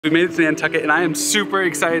We made it to Nantucket and I am super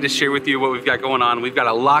excited to share with you what we've got going on. We've got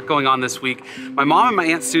a lot going on this week. My mom and my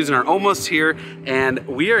Aunt Susan are almost here and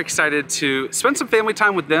we are excited to spend some family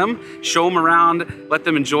time with them, show them around, let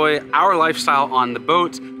them enjoy our lifestyle on the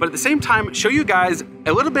boat, but at the same time, show you guys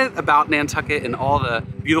a little bit about Nantucket and all the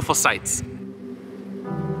beautiful sights.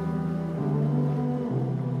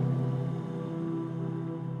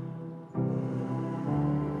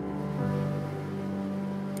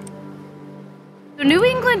 New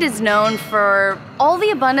England is known for all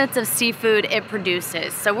the abundance of seafood it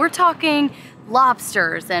produces. So we're talking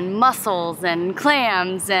lobsters and mussels and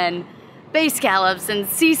clams and bay scallops and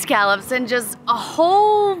sea scallops and just a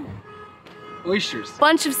whole Oysters.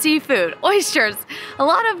 Bunch of seafood. Oysters. A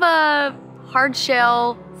lot of hard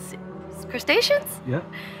shell crustaceans? Yeah.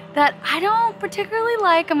 That I don't particularly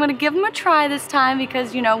like. I'm gonna give them a try this time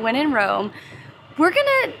because, you know, when in Rome. We're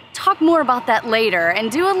gonna talk more about that later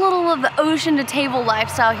and do a little of the ocean to table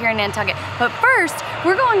lifestyle here in Nantucket. But first,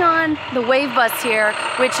 we're going on the wave bus here,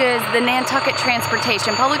 which is the Nantucket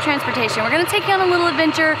transportation, public transportation. We're gonna take you on a little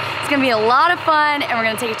adventure. It's gonna be a lot of fun and we're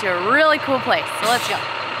gonna take you to a really cool place. So let's go.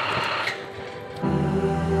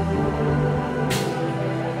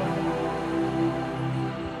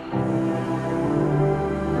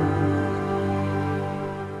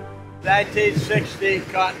 '60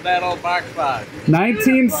 Continental Mark V.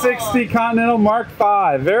 1960 Continental Mark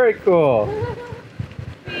V. Very cool.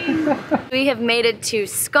 We have made it to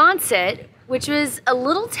Sconset, which was a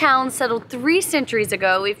little town settled 3 centuries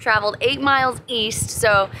ago. We've traveled 8 miles east,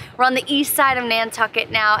 so we're on the east side of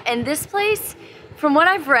Nantucket now. And this place, from what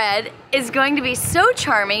I've read, is going to be so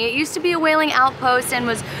charming. It used to be a whaling outpost and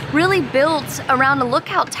was really built around a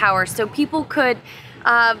lookout tower so people could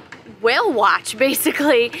whale watch,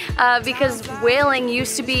 basically, because whaling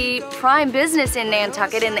used to be prime business in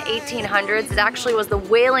Nantucket in the 1800s. It actually was the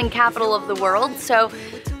whaling capital of the world. So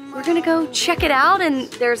we're gonna go check it out, and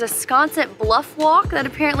there's a Sconset bluff walk that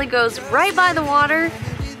apparently goes right by the water.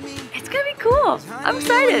 It's gonna be cool. I'm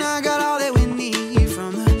excited.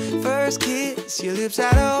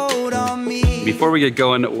 Before we get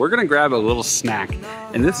going, we're gonna grab a little snack,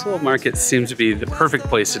 and this little market seems to be the perfect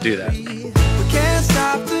place to do that. Can't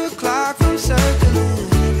stop the clock from circling,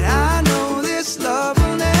 and I know this love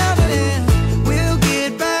will never end. We'll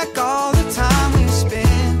get back all the time we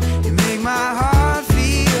spent. You make my heart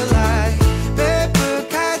feel like paper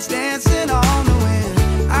kites dancing on the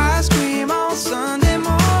wind. Ice cream on Sunday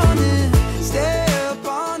morning, stay up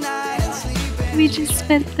all night and sleep. We just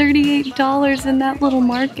spent $38 in that little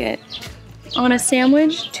market on a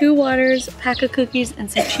sandwich, 2 waters, a pack of cookies, and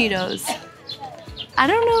some Cheetos. I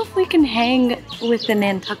don't know if we can hang with the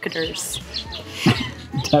Nantucketers.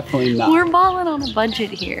 Definitely not. We're balling on a budget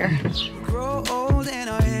here. Grow old and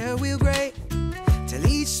our hair will gray, till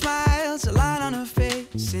each smile's a line on her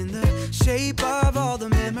face in the shape of all the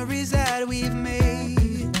memories that we've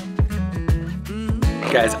made.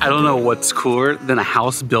 Guys, I don't know what's cooler than a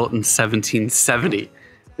house built in 1770.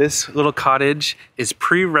 This little cottage is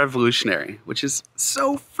pre-revolutionary, which is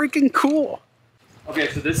so freaking cool. Okay,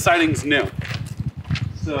 so this siding's new.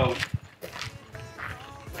 So,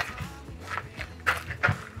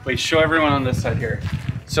 wait, show everyone on this side here.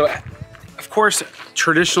 So, of course,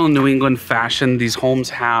 traditional New England fashion, these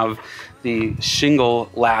homes have the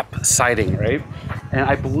shingle lap siding, right? And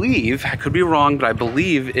I believe, I could be wrong, but I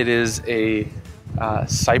believe it is a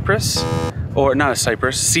cypress, or not a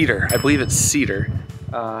cypress, cedar. I believe it's cedar.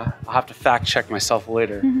 I'll have to fact check myself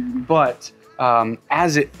later. But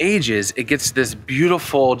as it ages, it gets this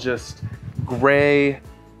beautiful, just gray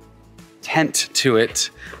tint to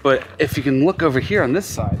it. But if you can look over here on this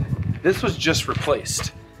side, this was just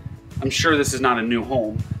replaced. I'm sure this is not a new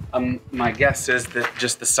home. My guess is that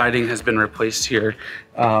just the siding has been replaced here,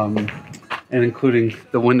 and including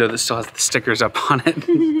the window that still has the stickers up on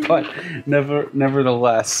it. But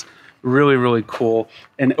nevertheless, really, really cool.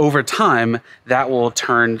 And over time, that will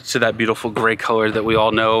turn to that beautiful gray color that we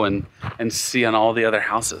all know and see on all the other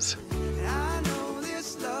houses.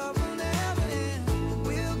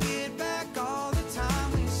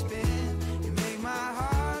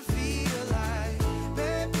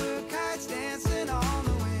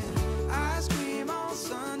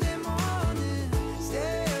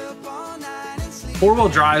 Four-wheel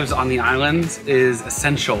drives on the islands is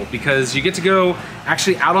essential because you get to go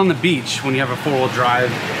actually out on the beach when you have a four-wheel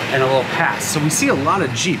drive and a little pass. So we see a lot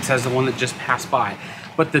of Jeeps as the one that just passed by.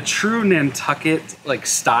 But the true Nantucket like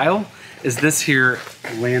style is this here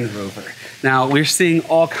Land Rover. Now we're seeing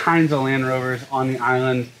all kinds of Land Rovers on the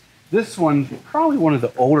island. This one, probably one of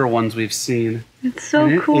the older ones we've seen. It's so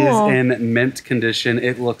and cool. It is in mint condition.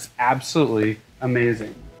 It looks absolutely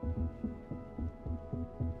amazing.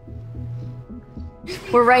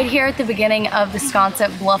 We're right here at the beginning of the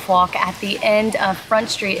Sconset Bluff Walk at the end of Front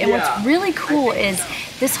Street. And what's really cool is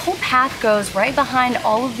this whole path goes right behind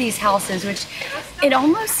all of these houses, which it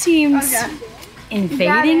almost seems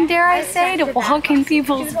invading, dare I say, to walk in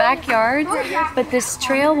people's backyards. But this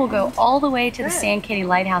trail will go all the way to the San Katie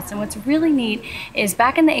Lighthouse. And what's really neat is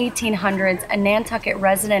back in the 1800s, a Nantucket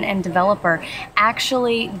resident and developer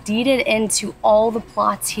actually deeded into all the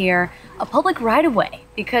plots here a public right-of-way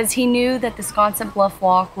because he knew that the Sconset Bluff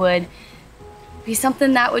Walk would be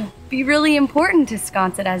something that would be really important to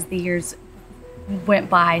Sconset as the years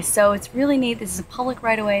went by. So it's really neat. This is a public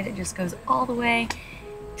right-of-way that just goes all the way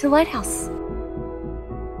to the lighthouse.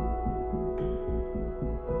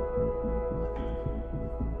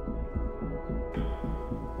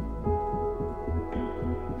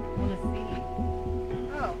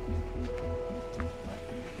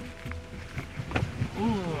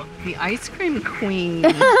 The ice cream queen.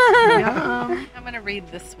 I'm going to read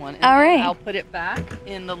this one. And all right. I'll put it back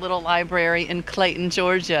in the little library in Clayton,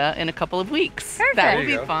 Georgia in a couple of weeks. Perfect. That will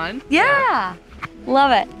be fun. Yeah.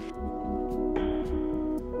 Love it.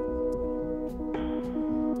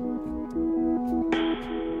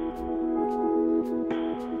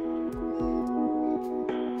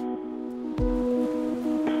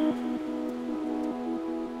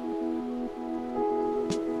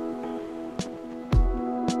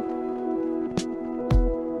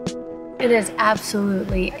 It is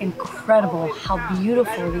absolutely incredible how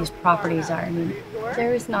beautiful these properties are. I mean,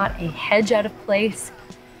 there is not a hedge out of place,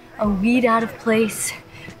 a weed out of place,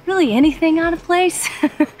 really anything out of place.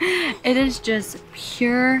 It is just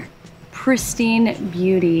pure, pristine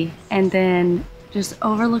beauty and then just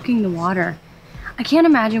overlooking the water. I can't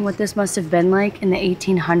imagine what this must have been like in the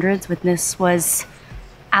 1800s when this was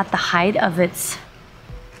at the height of its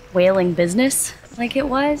whaling business like it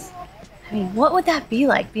was. I mean, what would that be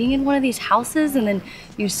like, being in one of these houses and then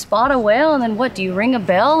you spot a whale and then what, do you ring a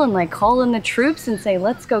bell and like call in the troops and say,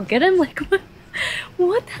 let's go get him? Like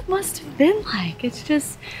what that must have been like. It's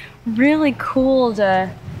just really cool to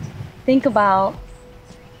think about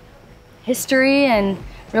history and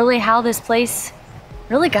really how this place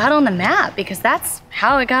really got on the map, because that's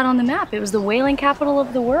how it got on the map. It was the whaling capital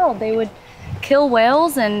of the world. They would kill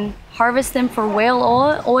whales and harvest them for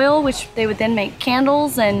whale oil, which they would then make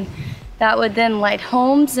candles, and that would then light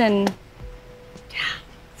homes. And yeah,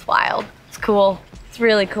 it's wild. It's cool. It's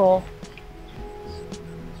really cool.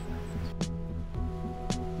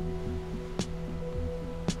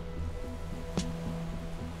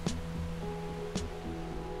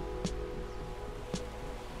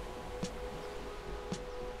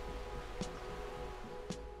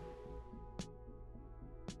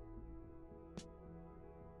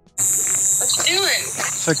 What you doing?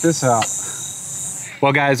 Check this out.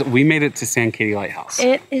 Well, guys, we made it to San Katie Lighthouse.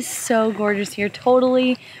 It is so gorgeous here.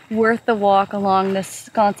 Totally worth the walk along this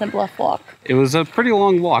Sconset Bluff Walk. It was a pretty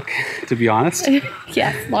long walk, to be honest.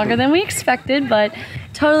 Yes, longer than we expected, but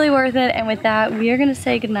totally worth it. And with that, we are going to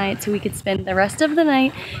say goodnight so we could spend the rest of the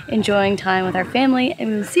night enjoying time with our family. And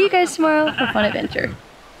we'll see you guys tomorrow for a fun adventure.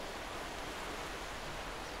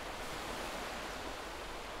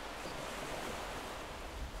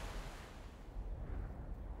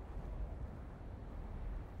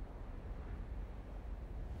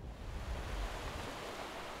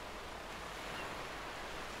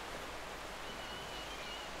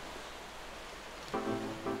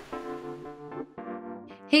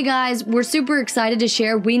 Hey guys, we're super excited to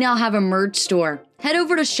share we now have a merch store. Head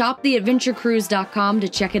over to shoptheadventurecruise.com to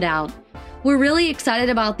check it out. We're really excited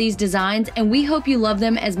about these designs and we hope you love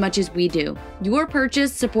them as much as we do. Your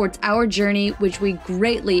purchase supports our journey, which we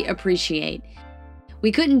greatly appreciate.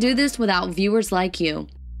 We couldn't do this without viewers like you.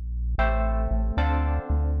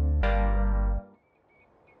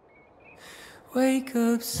 Wake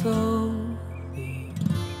up slowly,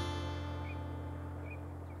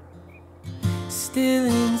 still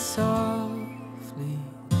and softly.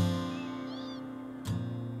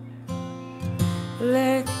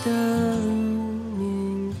 Let the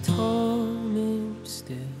looming torment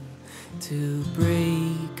still to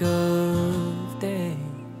break of day.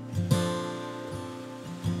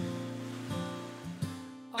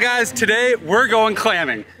 Guys, today we're going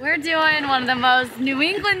clamming. We're doing one of the most New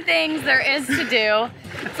England things there is to do.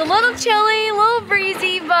 It's a little chilly, a little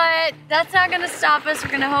breezy, but that's not gonna stop us.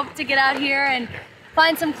 We're gonna hope to get out here and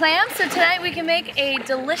find some clams so tonight we can make a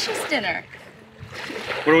delicious dinner.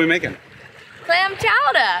 What are we making? Clam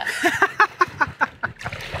chowder.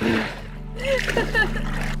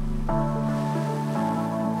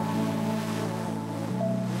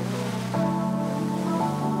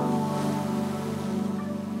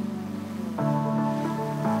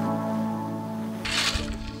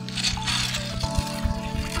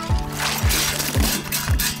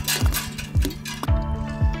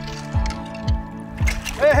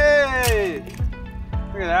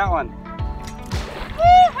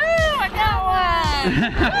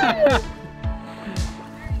 clam.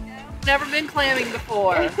 Never been clamming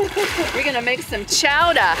before. We're gonna make some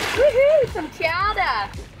chowder. Woohoo, some chowder.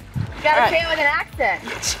 You gotta say it with an accent.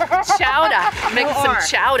 Chowder. Make some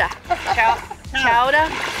chowder. Chowder. Chowder.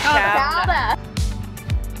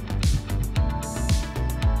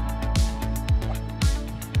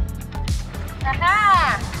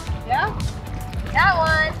 Aha! Yeah? That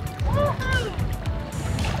one. Woohoo!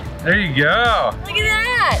 There you go. Look at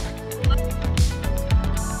that.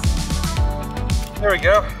 There we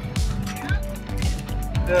go.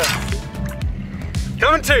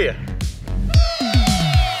 Coming to you.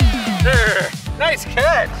 There. Nice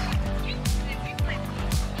catch.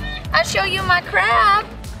 I'll show you my crab.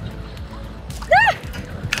 Ah!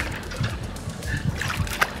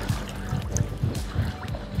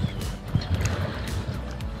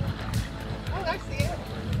 Oh, I see it.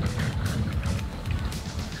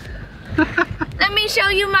 Let me show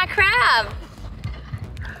you my crab.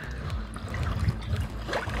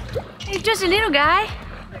 He's just a little guy.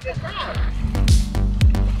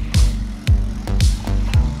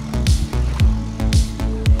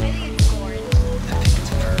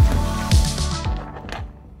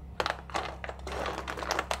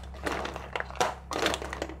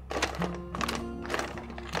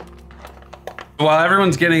 While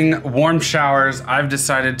everyone's getting warm showers, I've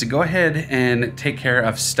decided to go ahead and take care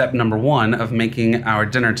of step number 1 of making our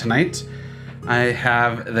dinner tonight. I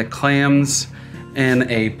have the clams in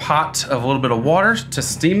a pot of a little bit of water to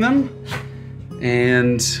steam them.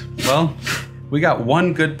 And, well, we got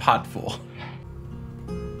one good pot full.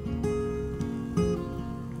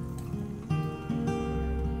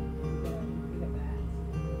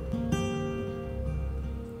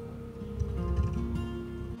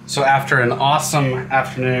 So after an awesome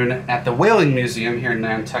afternoon at the Whaling Museum here in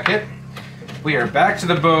Nantucket, we are back to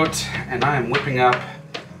the boat and I am whipping up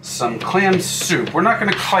some clam soup. We're not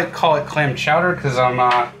gonna quite call it clam chowder because I'm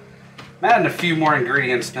adding a few more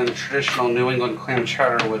ingredients than the traditional New England clam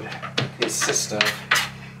chowder would consist of.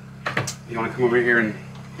 You wanna come over here and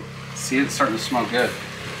see it? It's starting to smell good.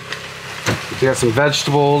 We got some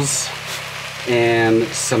vegetables and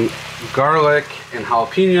some garlic and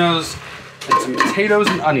jalapenos and some potatoes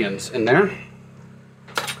and onions in there.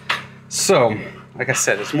 So, like I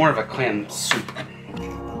said, it's more of a clam soup.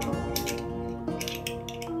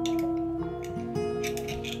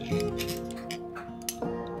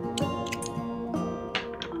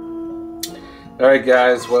 All right,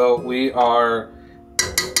 guys, well, we are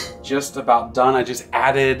just about done. I just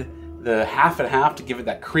added the half and half to give it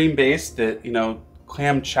that cream base that, you know,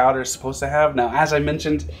 clam chowder is supposed to have. Now, as I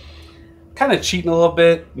mentioned, kind of cheating a little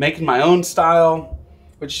bit, making my own style,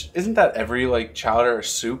 which isn't that every like chowder or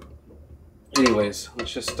soup? Anyways,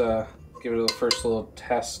 let's just give it a first little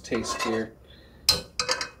taste here.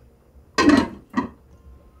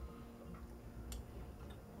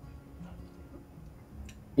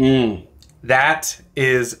 That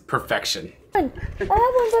is perfection. I have one,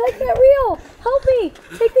 but I can't reel. Help me.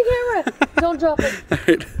 Take the camera. Don't drop it.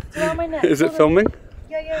 Right. It's around my neck. Is it filming?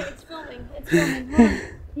 Yeah, it's filming. It's filming. Hold on.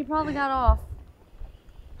 He probably got off.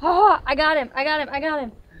 Oh, I got him.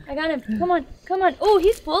 Come on. Oh,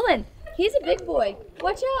 he's pulling. He's a big boy.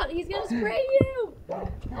 Watch out. He's going to spray you. Oh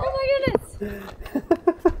my goodness.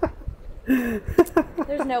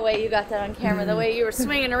 There's no way you got that on camera the way you were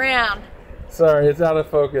swinging around. Sorry, it's out of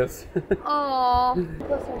focus. Oh.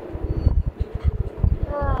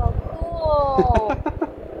 Oh,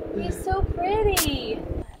 cool. He's so pretty.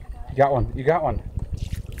 You got one.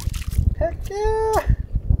 Heck yeah.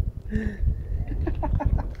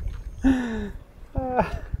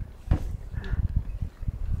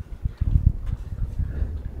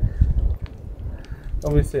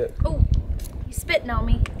 Let me see it. Oh, he's spitting on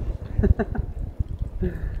me.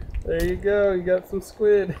 There you go, you got some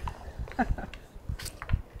squid.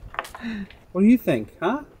 What do you think,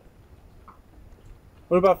 huh?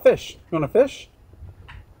 What about fish? You want a fish?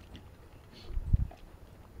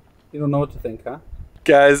 You don't know what to think, huh?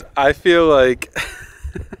 Guys, I feel like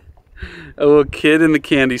a little kid in the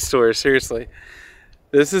candy store, seriously.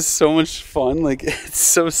 This is so much fun. Like, it's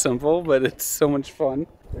so simple, but it's so much fun.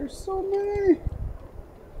 There's so many.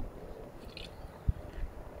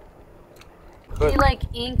 He like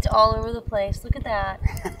inked all over the place. Look at that.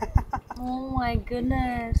 Oh my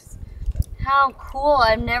goodness. How cool.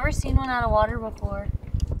 I've never seen one out of water before.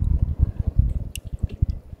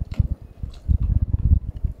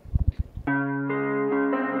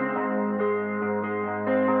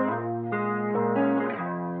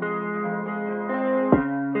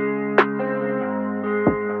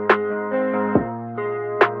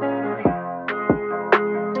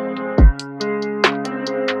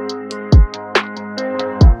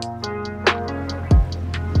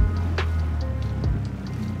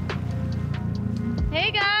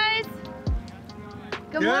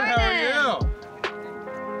 Good, how are you?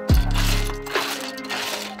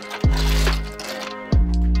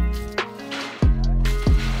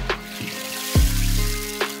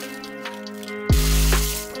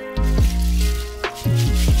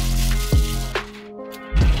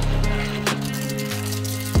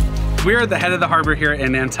 We're at the head of the harbor here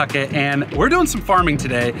in Nantucket, and we're doing some farming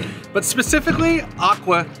today, but specifically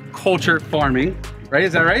aquaculture farming, right?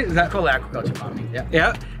 Is that right? Is that called aquaculture farming? Yeah.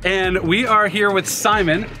 Yeah. And we are here with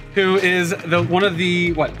Simon, who is one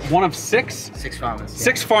of six? Six farmers. Yeah.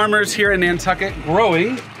 6 farmers here in Nantucket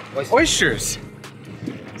growing oysters.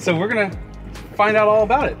 So we're gonna find out all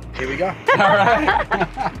about it. Here we go. All right.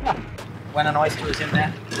 When an oyster is in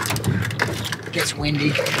there, it gets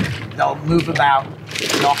windy, they'll move about,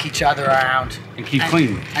 knock each other around. And keep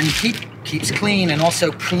clean. And keeps clean and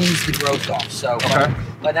also prunes the growth off. So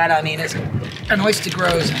by that I mean an oyster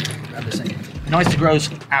grows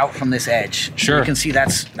out from this edge. Sure. You can see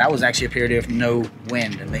that was actually a period of no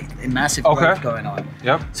wind and massive growth going on.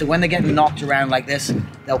 Yep. So when they get knocked around like this,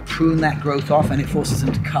 they'll prune that growth off and it forces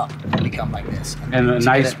them to cup and become like this. And a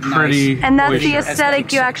nice, pretty And that's oyster. the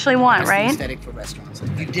aesthetic you actually want, right? That's the aesthetic for restaurants.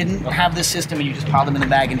 If you didn't have this system and you just piled them in a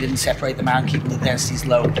bag and didn't separate them out and keep the densities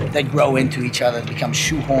low, they'd grow into each other, become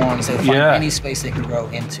shoehorns, they'd find any space they can grow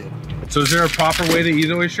into. So is there a proper way to eat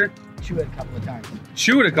oyster? Chew it a couple of times.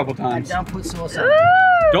 Chew it a couple And times. don't put sauce on it.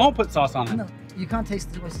 Don't put sauce on it. No, you can't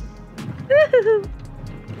taste the oyster.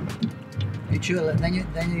 You chew it, then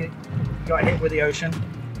you got hit with the ocean.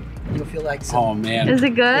 You'll feel like Oh man. Is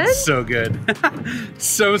it good? It's so good.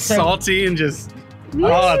 so salty and just,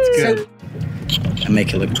 oh, it's good. And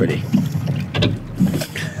make it look pretty.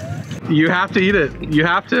 You have to eat it. You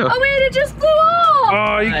have to. Oh wait, it just flew off! Oh,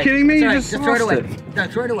 are you kidding me? You just throw it lost away. No,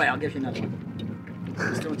 throw it away. I'll give you another one.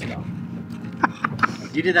 Just throw it off.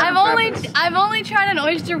 You did that I've on purpose. only tried an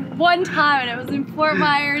oyster one time, and it was in Fort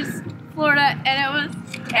Myers, Florida, and it was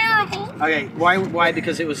terrible. Okay, why?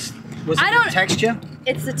 Because it was the texture?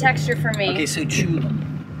 It's the texture for me. Okay, so chew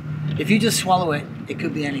them. If you just swallow it, it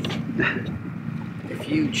could be anything. If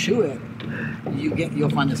you chew it, you'll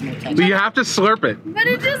find there's more texture. But you have to slurp it. But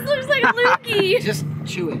it just looks like a loogie. Just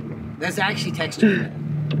chew it. There's actually texture in it.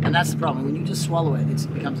 And that's the problem. When you just swallow it,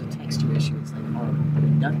 it becomes a texture issue. It's like horrible.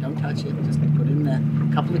 Don't touch it. Just put it in there.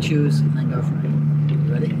 A couple of chews and then go for it.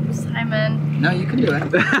 You ready? Simon. No, you can do it.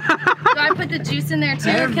 Do I put the juice in there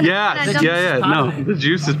too? Or can I dump No, the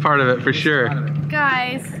juice is part of it for sure.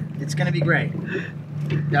 Guys. It's gonna be great.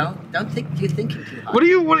 Don't think you're thinking too hard. What are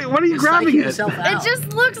you grabbing psyching it? yourself out. It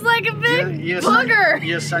just looks like a big You're booger.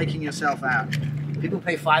 You're psyching yourself out. People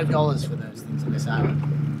pay $5 for those things in this hour.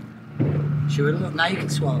 Chew it a little. Now you can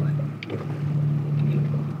swallow it.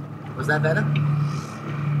 Was that better?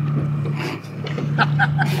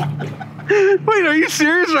 Wait, are you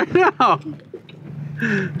serious right now?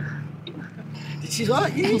 Did she swallow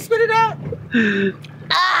it? You can spit it out.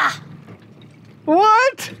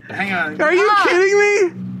 What? Hang on. Are you kidding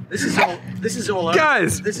me? This is all over.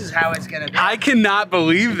 Guys. This is how it's gonna be. I cannot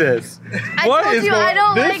believe this. I told you I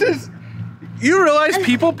don't like. You realize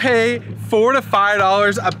people pay $4 to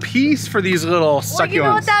 $5 a piece for these little succulents. Well, you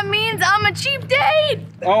know what that means? I'm a cheap date.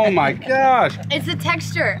 Oh my gosh. It's the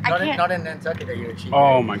texture. I can't. Not in Nantucket are you a cheap.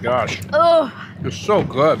 Oh my gosh. Oh. It's so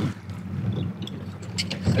good.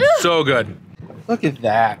 It's so good. Look at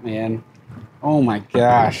that, man. Oh my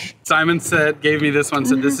gosh. Simon gave me this one,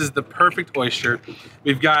 said this is the perfect oyster.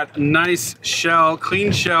 We've got a nice shell,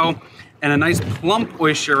 clean shell, and a nice plump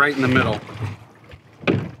oyster right in the middle.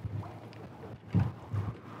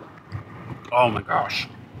 Oh my gosh.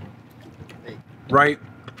 Right.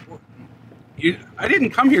 I didn't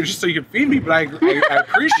come here just so you could feed me, but I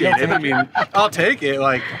appreciate it. I mean, I'll take it.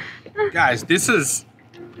 Like, guys, it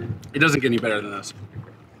doesn't get any better than this.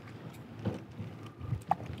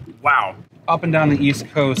 Wow. Up and down the East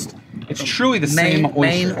Coast, it's truly the same oyster.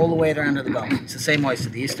 Maine all the way around to the Gulf. It's the same oyster,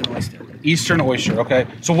 the Eastern oyster. Eastern oyster, okay.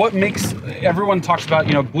 So what makes, everyone talks about,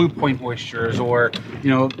 Blue Point oysters or,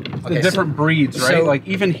 the different breeds, right? So, like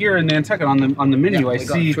even here in Nantucket on the menu, I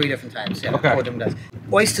see. Got 3 different types, yeah. Okay. 4 different types.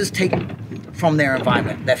 Oysters take from their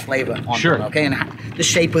environment, their flavor on them, okay? And the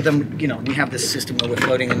shape of them, we have this system where we're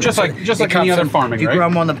floating in just like any other farming, if you right? grow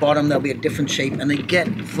them on the bottom, they'll be a different shape and they get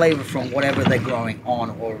flavor from whatever they're growing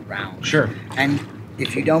on or around. Sure. And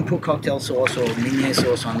if you don't put cocktail sauce or meunier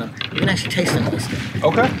sauce on them, you can actually taste them oyster.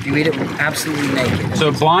 Okay. You eat it absolutely naked.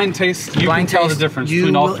 So blind taste, you can tell the difference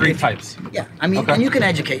between all 3 types. Yeah, I mean, and you can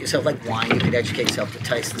educate yourself like wine. You could educate yourself to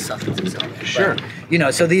taste the substance itself. Sure.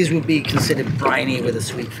 But, so these would be considered briny with a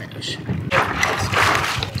sweet finish.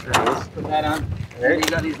 Let's put that on. There you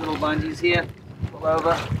got these little bungees here. Pull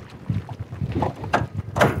over.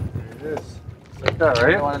 There it is. Like that,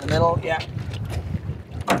 right? The one in the middle, yeah.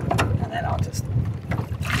 And then I'll just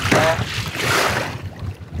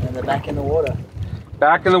and they're back in the water.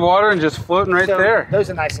 Back in the water and just floating right So, there. Those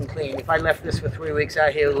are nice and clean. If I left this for 3 weeks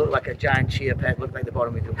out here, it would look like a giant chia pet, look like the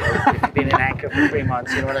bottom of your boat. If you've been in anchor for 3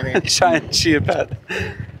 months, you know what I mean? Giant chia pet.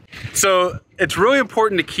 So it's really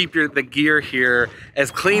important to keep the gear here as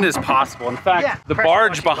clean as possible. In fact, the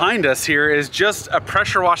barge behind us here is just a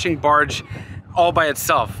pressure washing barge all by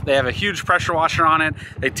itself. They have a huge pressure washer on it.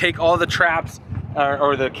 They take all the traps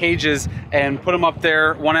or the cages and put them up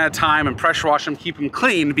there one at a time and pressure wash them, keep them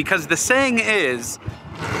clean, because the saying is,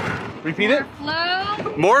 repeat it?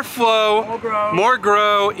 Flow. More flow, more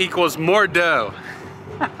grow equals more dough.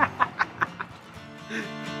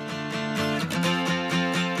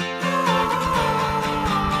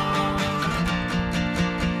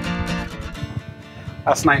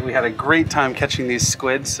 Last night we had a great time catching these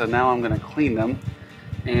squids, so now I'm gonna clean them.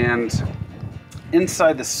 And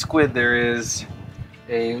inside the squid there is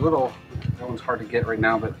a little, that one's hard to get right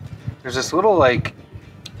now, but there's this little, like,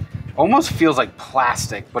 almost feels like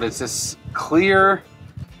plastic, but it's this clear,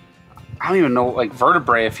 I don't even know, like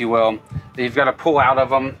vertebrae, if you will, that you've got to pull out of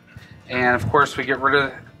them. And of course we get rid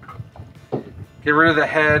of the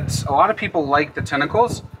heads. A lot of people like the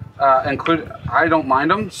tentacles, I don't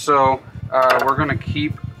mind them, so we're gonna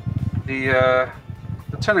keep the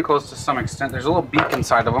tentacles to some extent. There's a little beak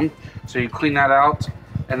inside of them, so you clean that out.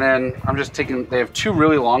 And then I'm just taking, they have 2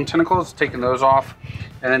 really long tentacles, taking those off,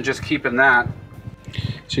 and then just keeping that.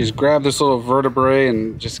 So you just grab this little vertebrae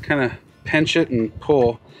and just kind of pinch it and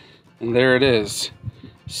pull, and there it is.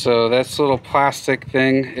 So that's a little plastic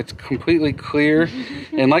thing. It's completely clear.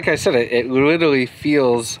 And like I said, it literally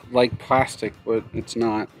feels like plastic, but it's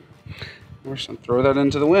not. We're just gonna throw that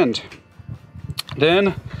into the wind. Then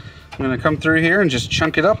I'm gonna come through here and just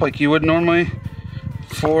chunk it up like you would normally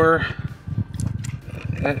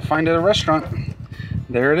find at a restaurant.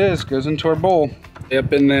 There it is, goes into our bowl.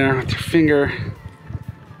 Up in there with your finger,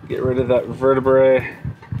 get rid of that vertebrae.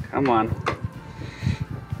 Come on.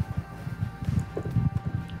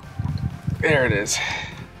 There it is.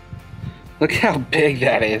 Look how big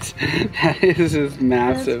that is. That is just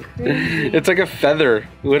massive. It's like a feather,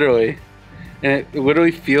 literally. And it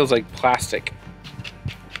literally feels like plastic.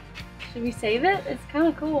 Should we save it? It's kind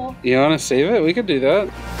of cool. You want to save it? We could do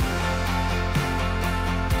that.